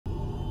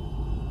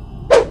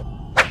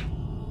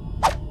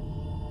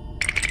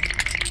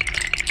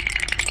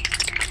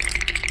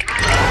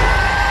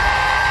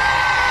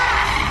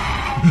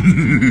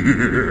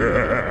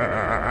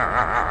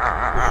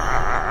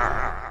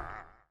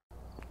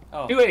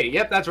Oh. 2-8,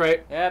 yep, that's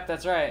right. Yep,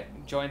 that's right.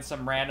 Joined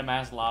some random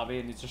ass lobby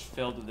and it's just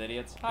filled with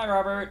idiots. Hi,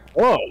 Robert.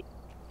 Whoa.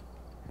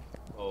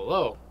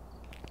 Hello.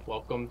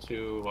 Welcome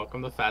to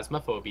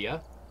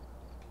Phasmophobia.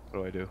 What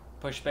do I do?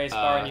 Push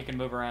spacebar and you can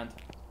move around.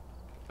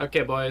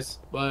 Okay, boys.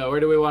 Well, where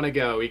do we want to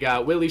go? We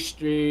got Willie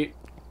Street.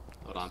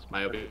 Hold on,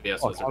 my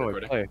OBS wasn't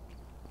recording.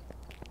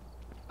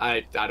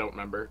 I don't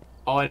remember.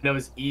 All I know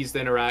is E's to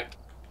interact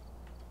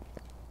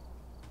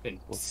and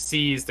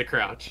C's to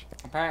crouch.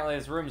 Apparently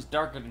this room's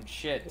darker than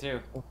shit too.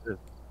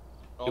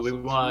 Do we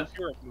want?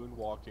 You're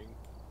moonwalking.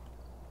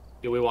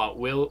 Do we want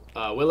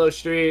Willow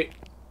Street,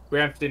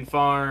 Brampton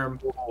Farm,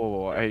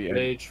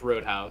 Ridge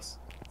Roadhouse?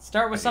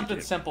 Start with something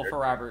simple for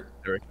Robert.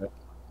 There we go.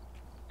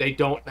 They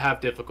don't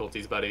have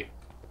difficulties, buddy.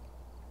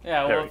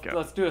 Yeah, There well, we go.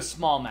 let's do a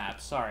small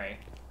map. Sorry.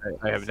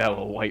 I have now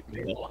a white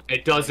male.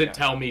 It doesn't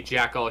tell me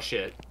jack all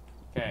shit.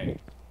 Okay.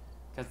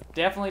 Because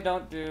definitely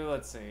don't do.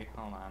 Let's see.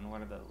 Hold on.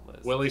 What are the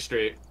lists? Willie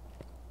Street.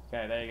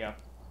 Okay, there you go.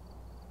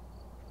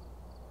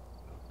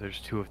 There's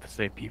two of the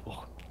same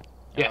people.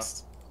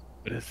 Yes.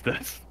 What is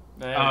this?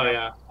 There you Oh go.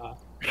 yeah.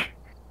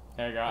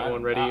 There you go.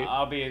 Everyone ready?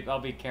 I'll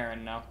be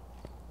Karen now.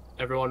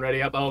 Everyone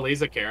ready up? Oh,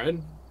 Lisa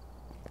Karen.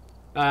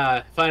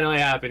 Finally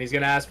happened. He's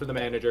gonna ask for the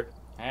manager.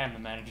 I am the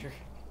manager.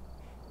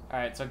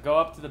 Alright, so go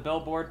up to the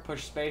billboard,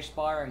 push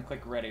spacebar, and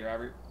click ready,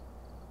 Robert.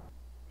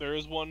 There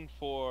is one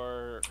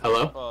for.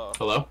 Hello?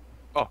 Hello?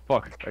 Oh,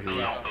 fuck. I hear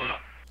you.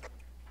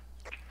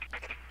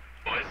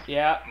 Boys.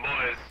 Yeah.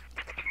 Boys.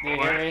 Do you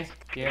hear me?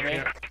 Do you hear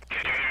me?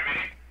 Can you hear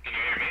me? Can you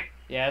hear me?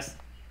 Yes.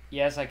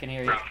 Yes, I can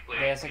hear you. Roughly.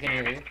 Yes, I can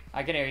hear you.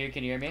 I can hear you.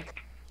 Can you hear me?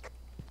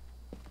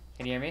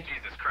 Can you hear me?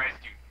 Jesus Christ,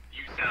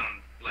 you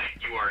sound like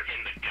you are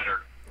in the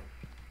gutter.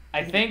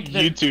 I think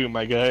that, You too,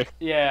 my guy.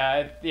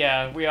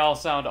 yeah, we all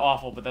sound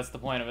awful, but that's the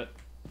point of it.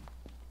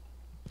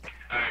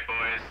 Alright,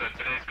 boys, so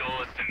today's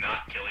goal is to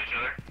not kill each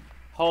other.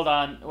 Hold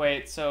on,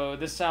 wait, so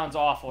this sounds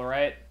awful,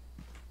 right?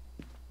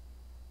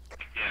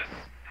 Yes.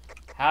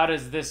 How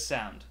does this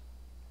sound?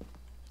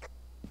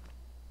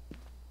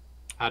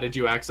 How did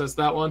you access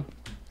that one?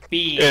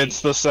 B.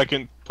 It's the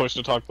second push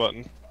to talk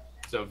button.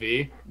 So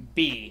V.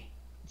 B.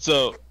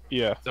 So,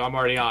 yeah. So I'm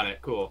already on it.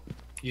 Cool.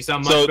 You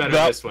sound much So better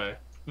that- this way.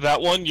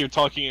 That one, you're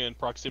talking in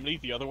proximity.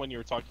 The other one,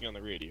 you're talking on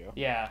the radio.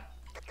 Yeah.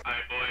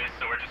 Alright, boys,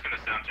 so we're just gonna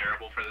sound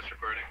terrible for this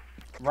recording.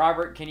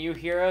 Robert, can you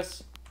hear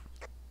us?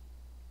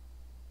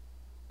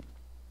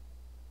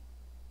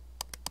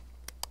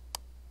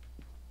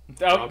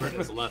 Oh. Robert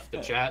has left the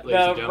chat, ladies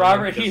No, and gentlemen.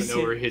 Robert, He he's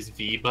doesn't know where his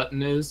V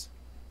button is.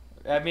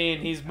 I mean,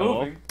 he's Hello?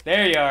 moving.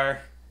 There you are.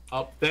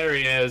 Oh, there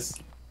he is.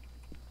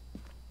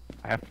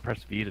 I have to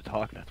press V to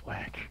talk. That's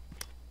whack.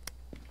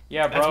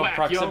 Yeah, That's bro, whack,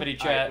 proximity yo.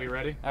 chat. Alright, we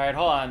ready? Alright,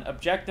 hold on.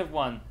 Objective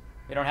 1.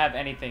 We don't have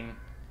anything.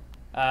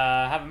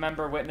 Have a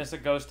member witness a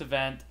ghost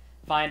event.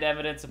 Find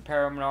evidence of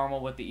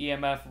paranormal with the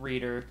EMF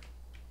reader.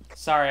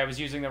 Sorry, I was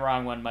using the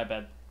wrong one, my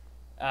bad.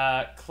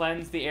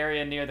 Cleanse the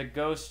area near the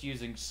ghost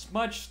using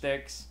smudge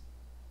sticks.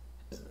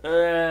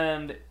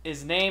 And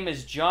his name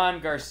is John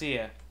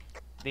Garcia.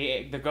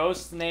 The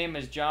ghost's name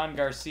is John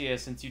Garcia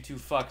since you two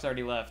fucks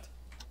already left.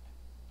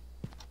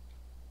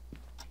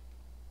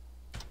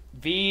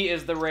 V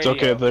is the It's radio.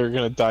 okay, they're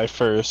gonna die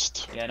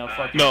first. Yeah, no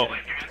fuck. No.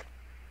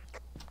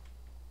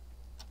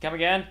 Come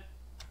again?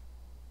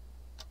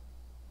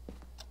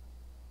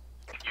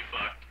 You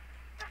fucked.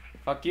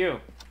 Fuck you.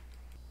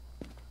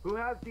 Who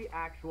has the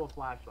actual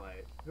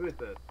flashlight? Who is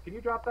this? Can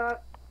you drop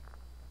that?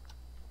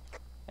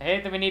 I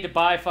hate that we need to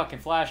buy fucking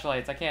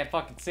flashlights. I can't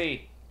fucking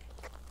see.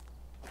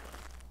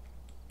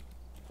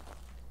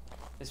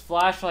 This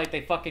flashlight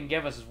they fucking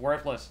give us is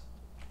worthless.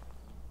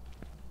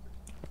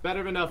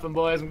 Better than nothing,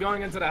 boys. I'm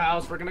going into the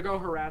house. We're gonna go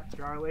harass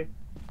Charlie.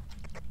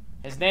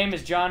 His name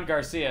is John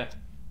Garcia.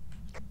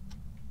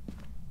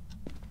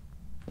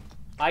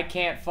 I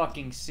can't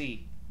fucking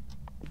see.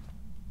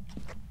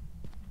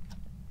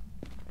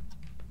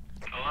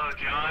 Hello,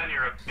 John,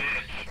 you're a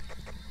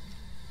bitch.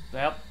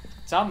 Well,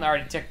 something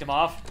already ticked him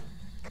off.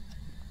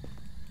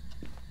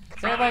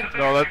 Say like,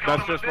 No,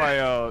 that's just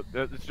my,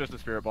 it's just a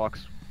spirit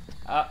box.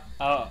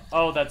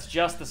 oh, that's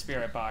just the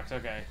spirit box.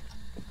 Okay.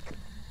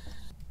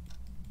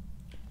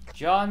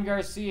 John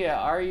Garcia,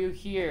 are you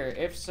here?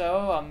 If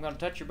so, I'm gonna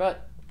touch your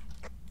butt.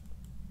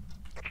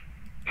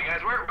 Hey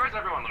guys, where's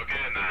everyone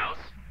located in the house?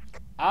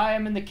 I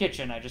am in the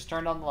kitchen. I just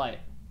turned on the light.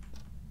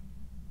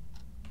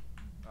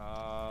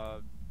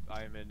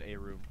 I'm in a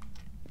room.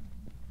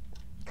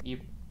 You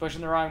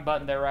pushing the wrong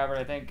button there, Robert,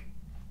 I think.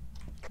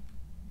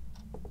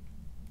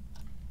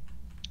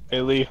 Hey,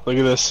 Lee, look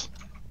at this.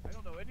 I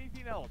don't know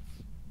anything else.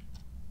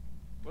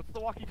 What's the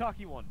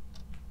walkie-talkie one?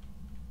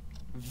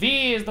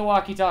 V is the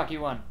walkie-talkie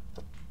one.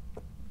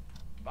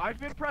 I've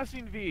been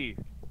pressing V.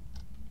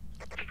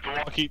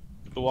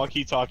 The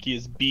walkie-talkie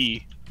is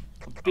B.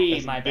 B, As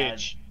in my bad.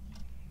 bitch.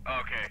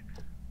 Okay.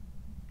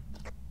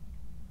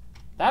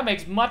 That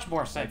makes much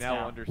more I sense now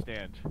now.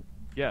 understand.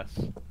 Yes.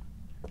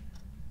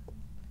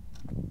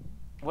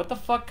 What the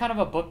fuck kind of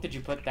a book did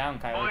you put down,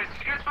 Kylie? Boys,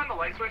 did you guys find the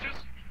light switches?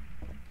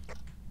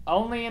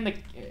 Only in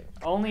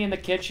the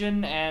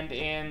kitchen and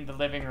in the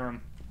living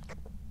room.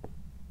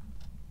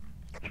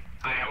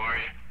 Hi, how are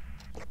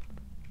you?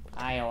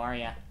 Hi, how are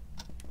ya?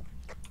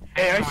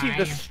 Hey, I see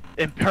this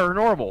in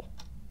paranormal.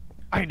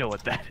 I know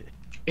what that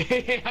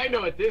is. I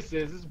know what this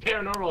is. This is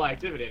paranormal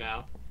activity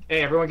now.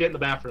 Hey, everyone get in the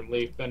bathroom.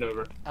 Lee, bend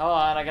over. Hold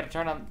on, I gotta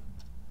turn on...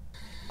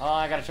 Oh,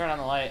 I gotta turn on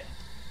the light.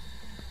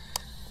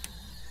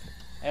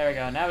 There we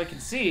go. Now we can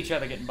see each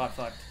other getting butt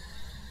fucked.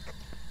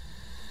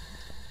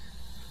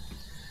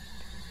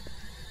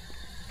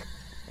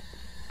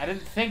 I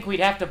didn't think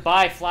we'd have to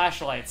buy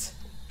flashlights.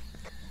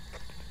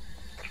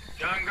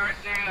 John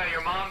Garcia,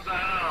 your mom's a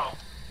hell.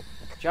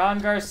 John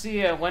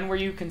Garcia, when were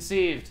you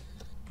conceived?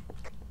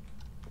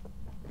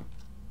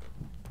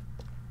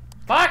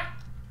 Fuck!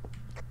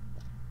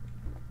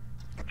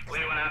 Lee,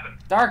 what happened?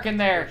 Dark in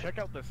there. Check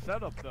out the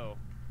setup, though.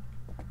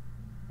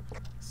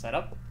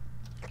 Setup?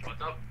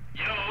 What's up?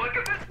 Yo, look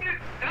at this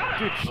dude's setup!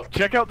 Dude,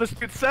 check out this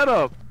dude's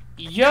setup.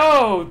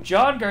 Yo,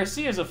 John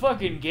Garcia's a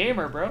fucking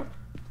gamer, bro.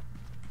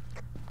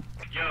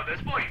 Yo,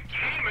 this boy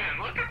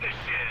gaming. Look at this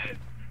shit.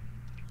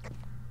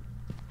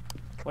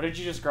 What did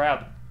you just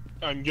grab?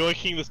 I'm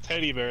yoinking this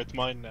teddy bear. It's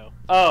mine now.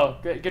 Oh,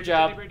 good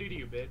job. What did he do to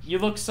you, bitch? You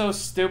look so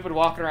stupid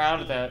walking around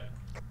with that.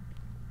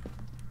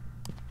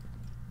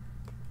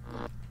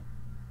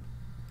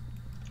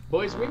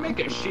 Boys, we make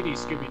a shitty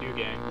Scooby-Doo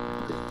gang.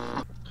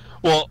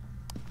 Well,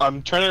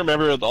 I'm trying to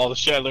remember all the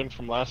shit I learned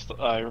from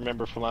I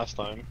remember from last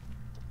time.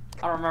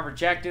 I don't remember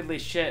jack diddly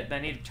shit, and I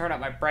need to turn up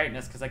my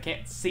brightness because I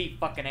can't see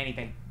fucking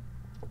anything.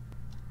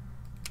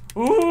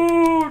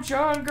 Ooh,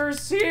 John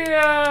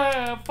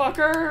Garcia,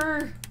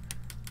 fucker!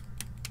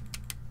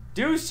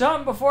 Do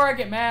something before I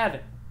get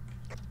mad.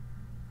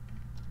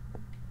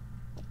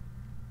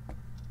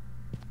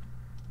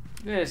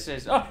 This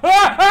is... Oh,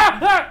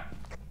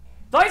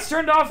 Lights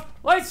turned off!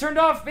 Lights turned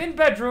off in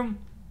bedroom.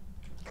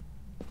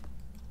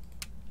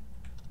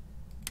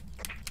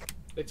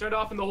 They turned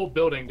off in the whole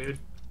building, dude.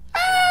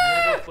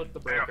 I'm gonna go flip the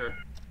breaker.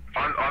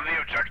 On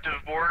the objective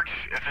board,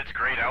 if it's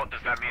grayed out,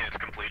 does that mean it's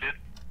completed?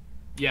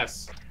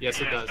 Yes. Yes,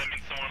 it does. That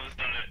means someone has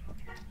done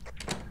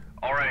it.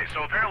 Alright,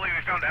 so apparently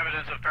we found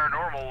evidence of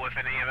paranormal with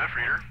an EMF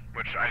reader,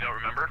 which I don't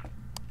remember.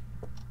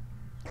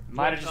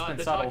 Might have just been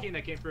the subtle. talking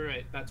that came through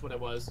it, that's what it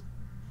was.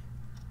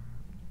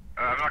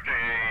 I'm not getting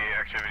any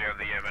activity on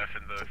the EMF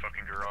in the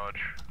fucking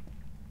garage.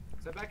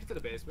 Is that back into the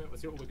basement?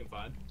 Let's see what we can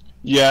find.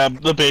 Yeah,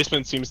 the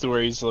basement seems to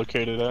where he's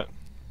located at.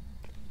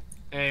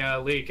 Hey,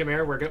 Lee, come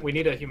here. We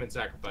need a human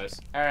sacrifice.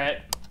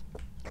 Alright.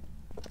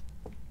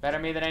 Better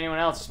me than anyone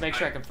else, just make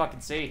sure I can fucking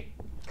see.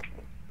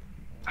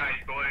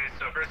 Alright, boys,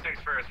 so first things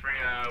first,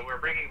 we're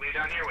bringing Lee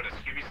down here with a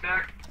Scooby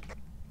snack.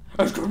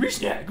 A Scooby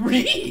snack!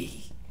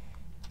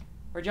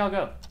 Where'd y'all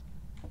go?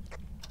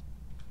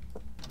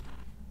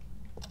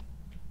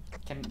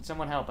 Can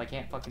someone help? I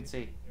can't fucking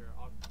see. Here,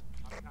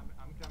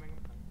 I'm coming.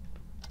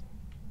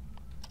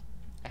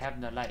 I have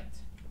no light.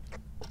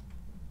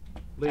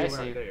 Lee, I where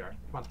see. there you are.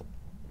 Come on.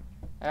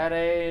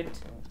 Alright.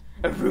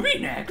 A ruby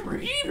neck.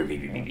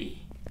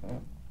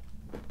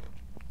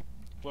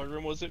 What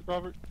room was it,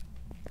 Robert?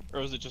 Or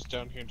was it just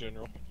down here in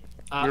general?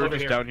 We were over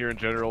just here. down here in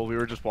general. We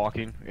were just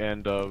walking,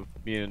 and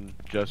me and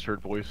Jess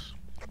heard voice.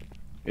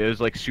 It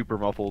was like super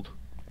muffled.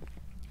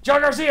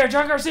 John Garcia!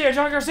 John Garcia!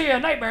 John Garcia!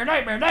 Nightmare!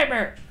 Nightmare!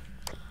 Nightmare!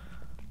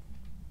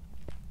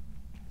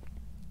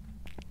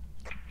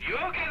 You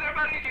okay there,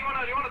 buddy? Do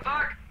you wanna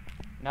talk?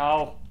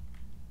 No.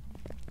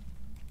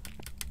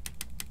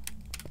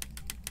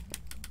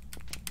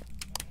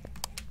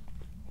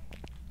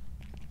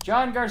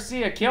 John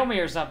Garcia, kill me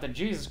or something.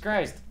 Jesus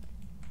Christ.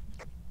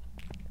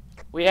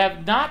 We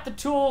have not the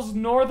tools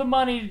nor the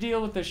money to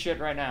deal with this shit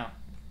right now.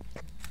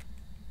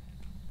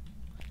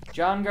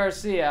 John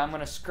Garcia, I'm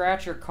gonna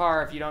scratch your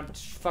car if you don't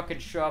fucking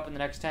show up in the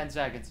next 10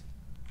 seconds.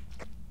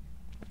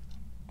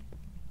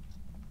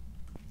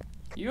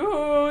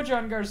 You,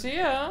 John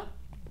Garcia.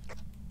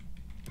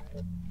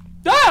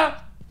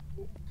 Ah!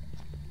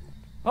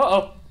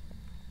 Uh-oh.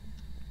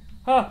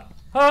 Huh.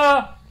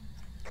 Huh.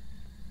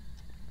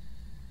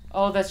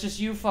 Oh, that's just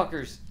you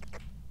fuckers.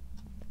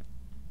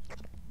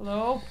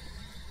 Hello?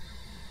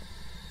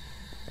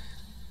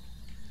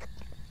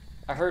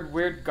 I heard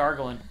weird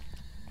gargling.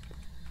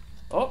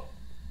 Oh.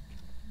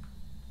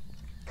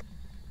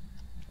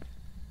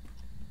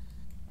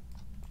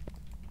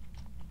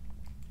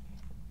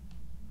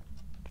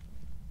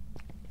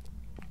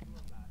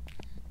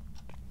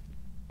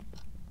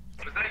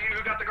 Was that you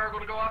who got the gargle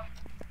to go off?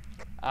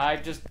 I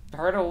just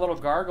heard a little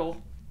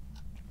gargle.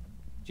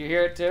 Did you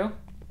hear it too?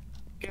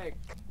 Okay.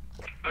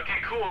 Okay,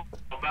 cool.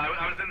 But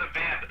I was in the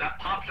van, but that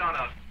popped on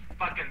a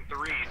fucking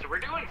 3, so we're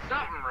doing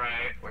something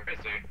right. Where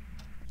is he?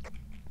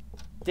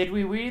 Did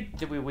we read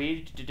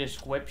the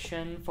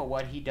description for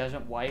what he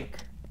doesn't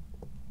like?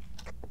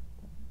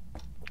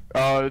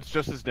 It's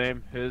just his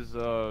name.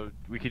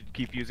 We could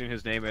keep using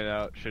his name and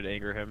it should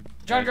anger him.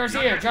 John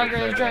Garcia, John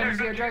Garcia, John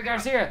Garcia, John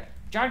Garcia,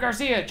 John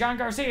Garcia, John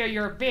Garcia,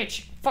 you're a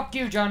bitch. Fuck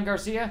you, John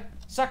Garcia.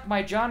 Suck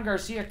my John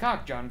Garcia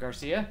cock, John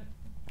Garcia.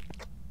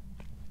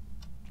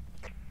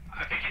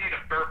 I think you need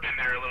to burp in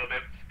there a little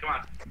bit. Come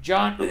on.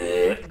 John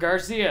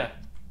Garcia.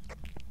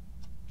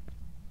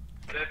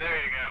 There you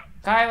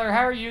go. Kyler,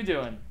 how are you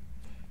doing?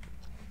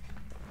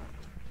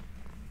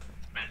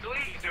 Mentally,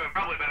 he's doing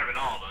probably better than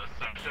all of us.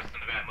 I'm just in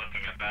the van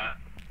looking at that.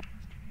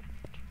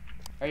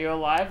 Are you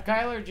alive,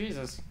 Kyler?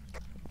 Jesus.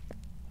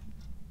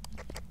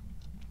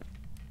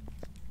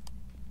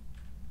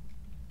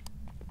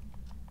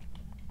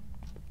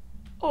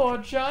 Oh,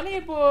 Johnny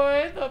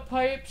boy, the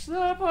pipes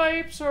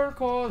are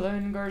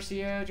calling.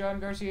 Garcia, John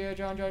Garcia,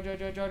 John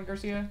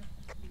Garcia.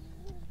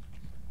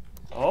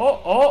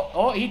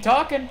 Oh, he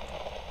talking.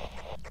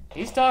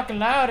 He's talking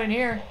loud in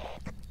here.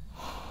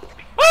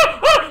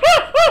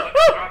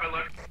 Robert,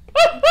 look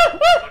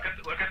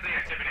at the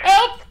activity.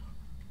 Help!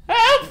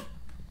 Help!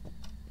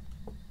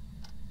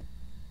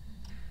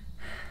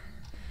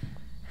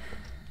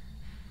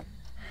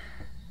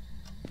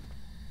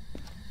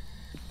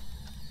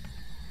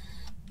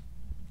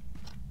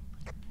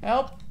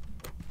 Help!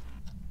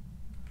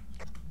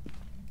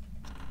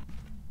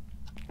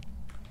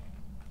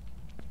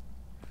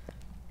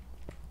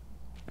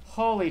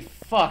 Holy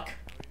fuck.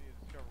 We need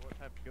to discover what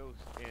type of ghost,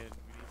 and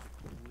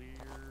we need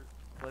to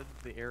cleanse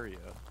the area.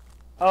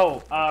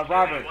 Oh,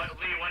 Robert. Lee,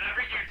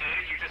 whatever you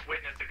did, you just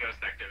witnessed a ghost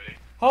activity.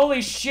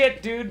 Holy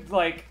shit, dude.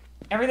 Like,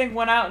 everything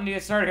went out and you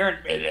started hearing...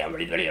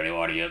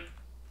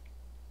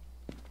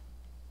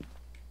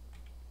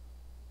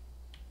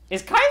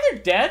 Is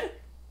Kyler dead?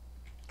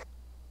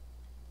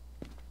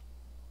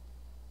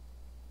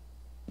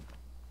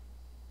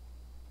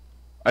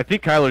 I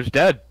think Kyler's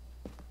dead.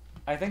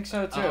 I think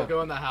so too. I'll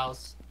go in the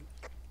house.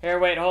 Here,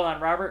 wait, hold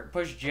on, Robert.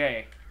 Push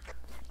J.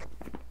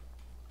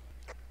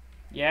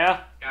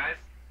 Yeah? Guys?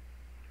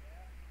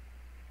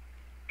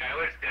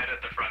 Kyler's dead at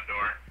the front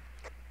door.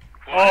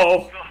 Oh.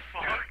 What the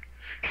fuck?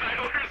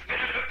 Kyler's dead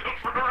at the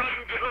front door.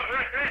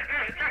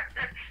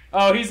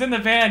 Oh, he's in the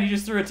van. He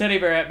just threw a teddy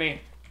bear at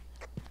me.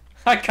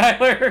 Hi,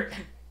 Kyler.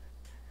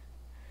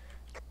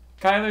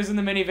 Kyler's in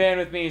the minivan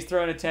with me. He's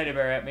throwing a teddy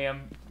bear at me.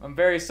 I'm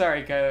very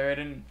sorry,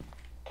 Kyler.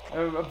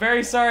 I'm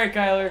very sorry,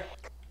 Kyler.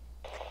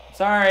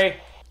 Sorry.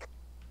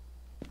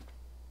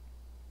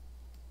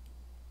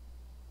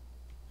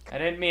 I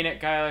didn't mean it,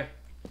 Kyler.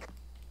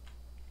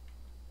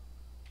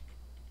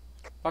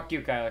 Fuck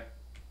you, Kyler.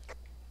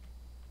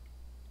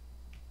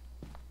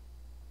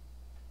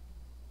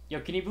 Yo,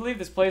 can you believe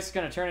this place is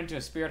gonna turn into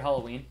a spirit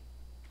Halloween?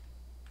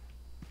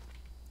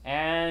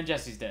 And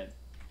Jesse's dead.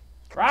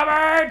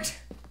 Robert!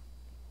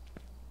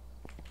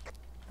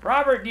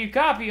 Robert, do you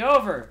copy?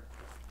 Over.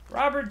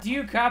 Robert, do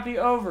you copy?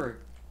 Over.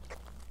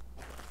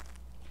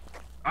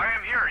 I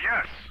am here,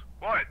 yes.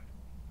 What?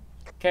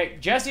 Okay,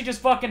 Jesse just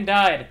fucking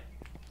died.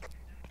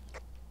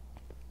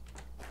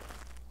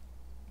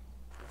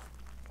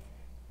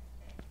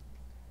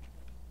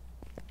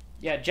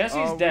 Yeah,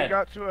 Jesse's dead. We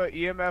got to a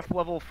EMF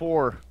level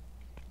 4.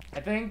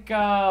 I think,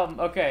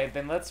 okay,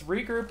 then let's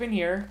regroup in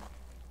here.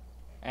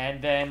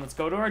 And then let's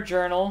go to our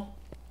journal.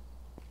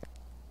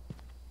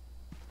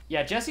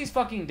 Yeah, Jesse's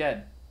fucking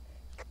dead.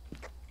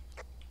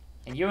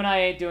 And you and I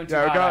ain't doing too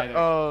hot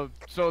either.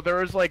 So there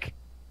was, like,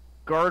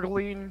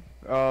 gargling,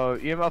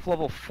 EMF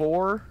level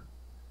 4.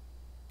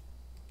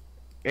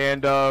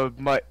 And,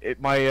 my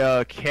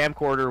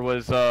camcorder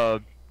was,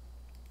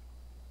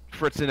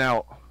 fritzing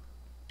out.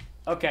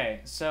 Okay,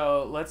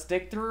 so let's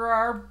dig through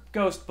our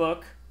ghost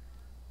book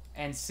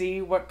and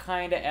see what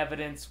kind of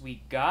evidence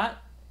we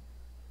got.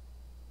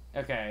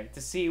 Okay, to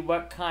see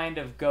what kind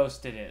of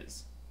ghost it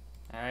is.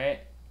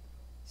 Alright.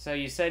 So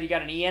you said you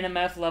got an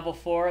EMF level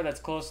 4, that's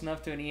close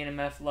enough to an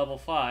EMF level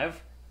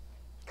 5.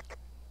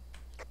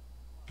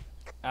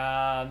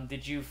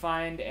 Did you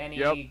find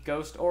any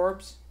ghost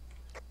orbs?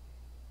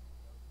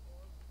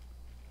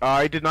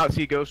 I did not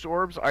see ghost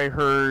orbs. I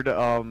heard,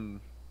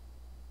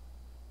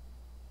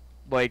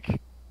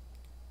 like,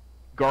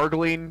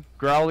 gargling,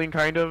 growling,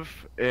 kind of,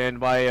 and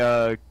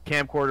my,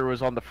 camcorder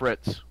was on the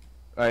fritz.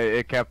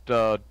 It kept,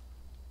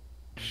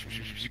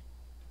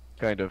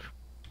 kind of.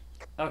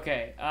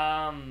 Okay,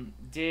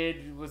 did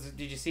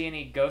you see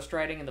any ghost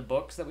writing in the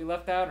books that we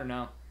left out, or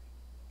no?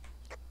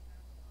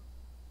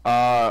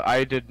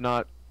 I did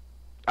not.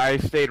 I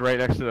stayed right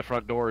next to the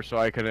front door, so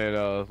I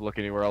couldn't, look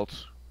anywhere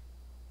else.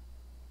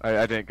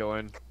 I didn't go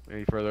in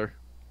any further.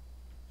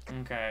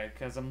 Okay,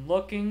 because I'm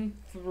looking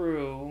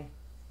through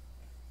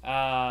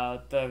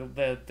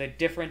the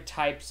different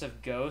types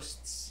of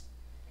ghosts,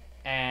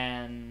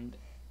 and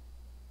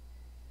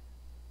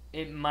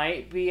it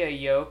might be a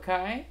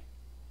yokai,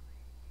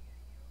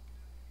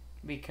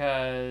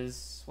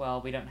 because,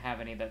 well, we don't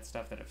have any of that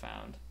stuff that it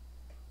found.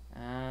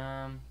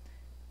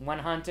 When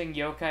hunting,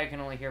 yokai can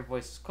only hear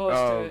voices close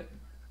to it.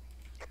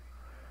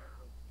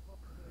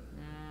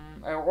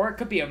 Or it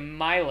could be a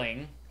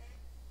myling.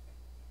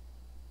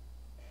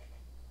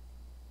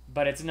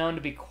 But it's known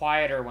to be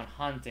quieter when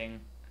hunting,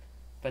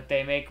 but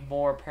they make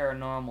more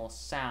paranormal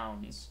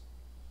sounds.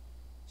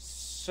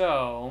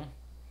 So...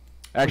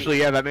 Actually,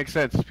 yeah, that makes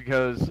sense,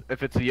 because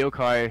if it's a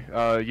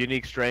yokai,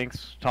 unique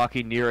strengths,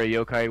 talking near a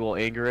yokai will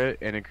anger it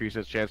and increase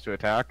its chance to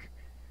attack.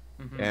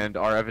 And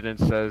our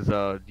evidence says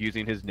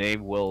using his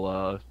name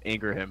will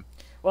anger him.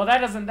 Well, that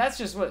doesn't. That's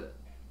just what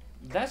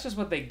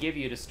they give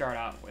you to start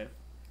out with.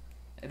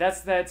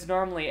 That's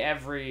normally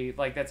every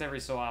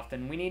so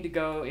often. We need to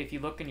go, if you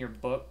look in your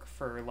book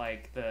for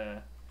like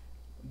the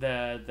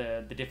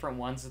different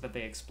ones that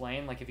they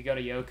explain. Like if you go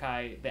to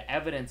yokai, the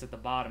evidence at the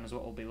bottom is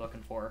what we'll be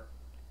looking for.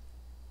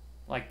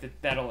 Like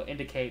that'll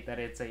indicate that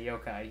it's a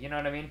yokai. You know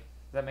what I mean?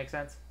 Does that make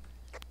sense?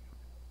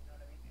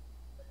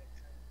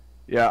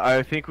 Yeah,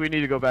 I think we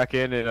need to go back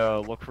in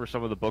and look for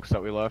some of the books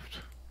that we left,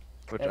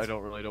 which I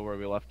don't really know where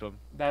we left them.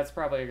 That's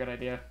probably a good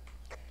idea.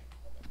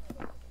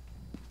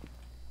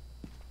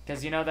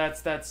 Because, you know,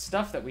 that's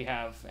stuff that we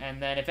have,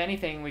 and then if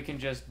anything, we can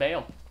just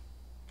bail.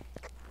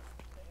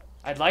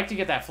 I'd like to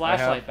get that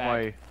flashlight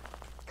back.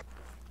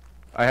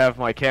 I have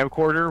my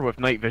camcorder with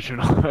night vision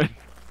on.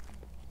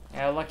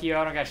 Yeah, lucky you,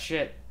 I don't got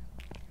shit.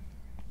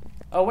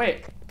 Oh,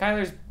 wait.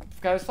 Kyler's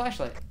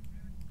flashlight.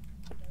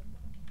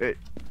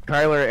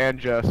 Kyler and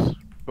Jess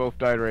both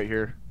died right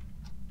here.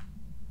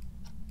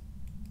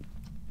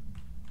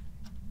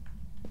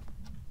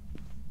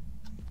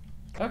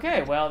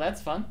 Okay, well,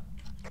 that's fun.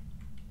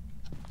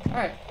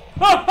 Alright.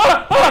 Ah,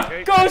 ah, ah!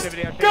 Okay, Ghost!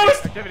 activity.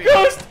 Ghost!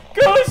 Ghost!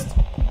 Ghost!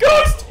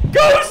 Ghost!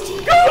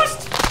 Ghost!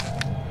 Ghost!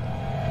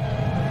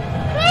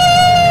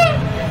 Ah!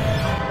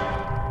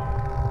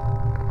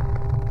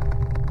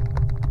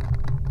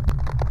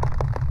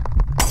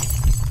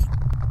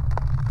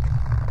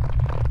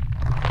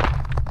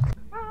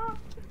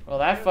 Well,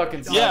 that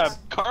fucking sucks. Yeah,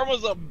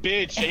 karma's a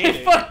bitch, ain't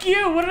it? Fuck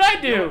you! What did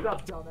I do?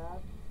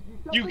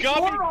 You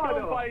got me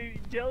killed by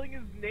yelling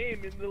his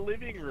name in the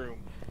living room.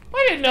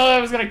 I didn't know I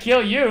was gonna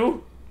kill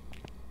you.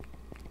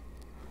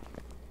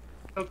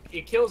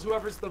 It kills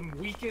whoever's the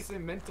weakest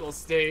in mental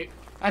state.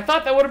 I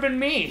thought that would have been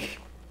me.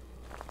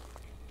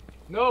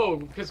 No,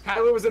 because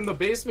Kyler was in the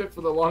basement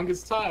for the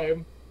longest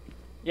time.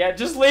 Yeah,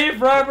 just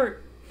leave,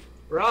 Robert.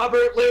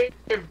 Robert, leave!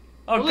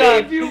 Oh Leave,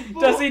 God, you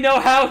fool! does he know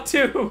how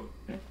to?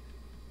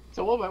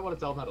 Someone might want to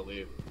tell him how to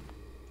leave.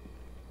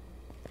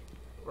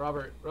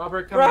 Robert, come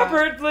back.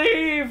 Robert,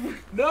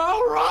 leave!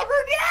 No,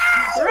 Robert,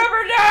 no!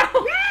 Robert,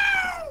 no!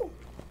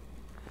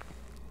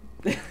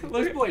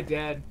 Look at boy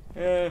dead.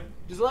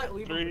 Just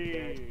leave him.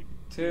 3,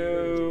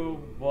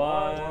 2,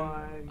 1.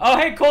 Oh,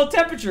 hey, cold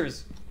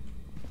temperatures.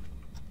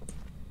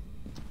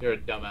 You're a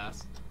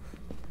dumbass.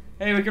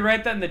 Hey, we can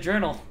write that in the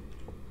journal.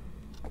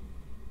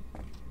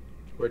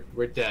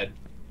 We're dead.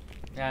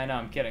 Yeah, I know.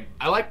 I'm kidding.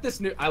 I like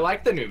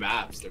the new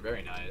maps. They're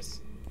very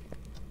nice.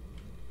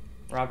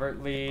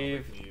 Robert,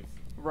 leave.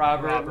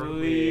 Robert,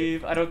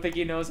 leave. I don't think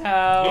he knows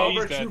how. No, he's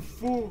Robert, dead. you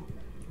fool!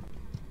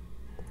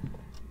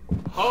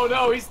 Oh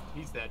no, he's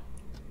dead.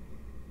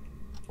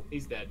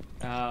 He's dead.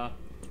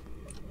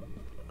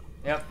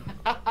 Yep.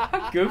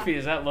 How goofy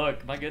does that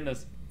look? My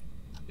goodness.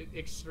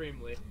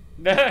 Extremely.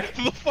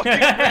 the fucking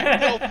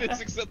ragdoll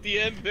physics at the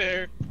end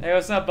there. Hey,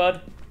 what's up,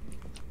 bud?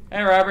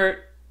 Hey,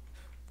 Robert.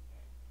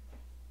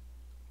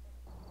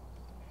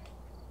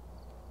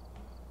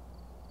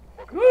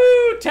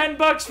 Woo!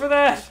 $10 for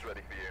that.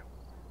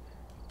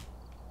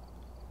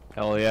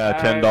 Hell yeah,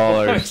 $10.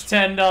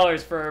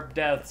 $10 for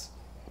deaths.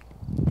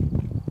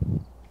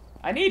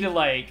 I need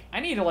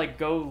to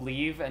go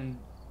leave and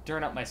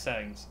turn up my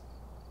settings.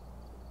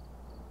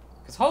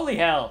 Cause holy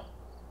hell,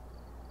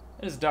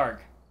 it is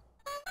dark.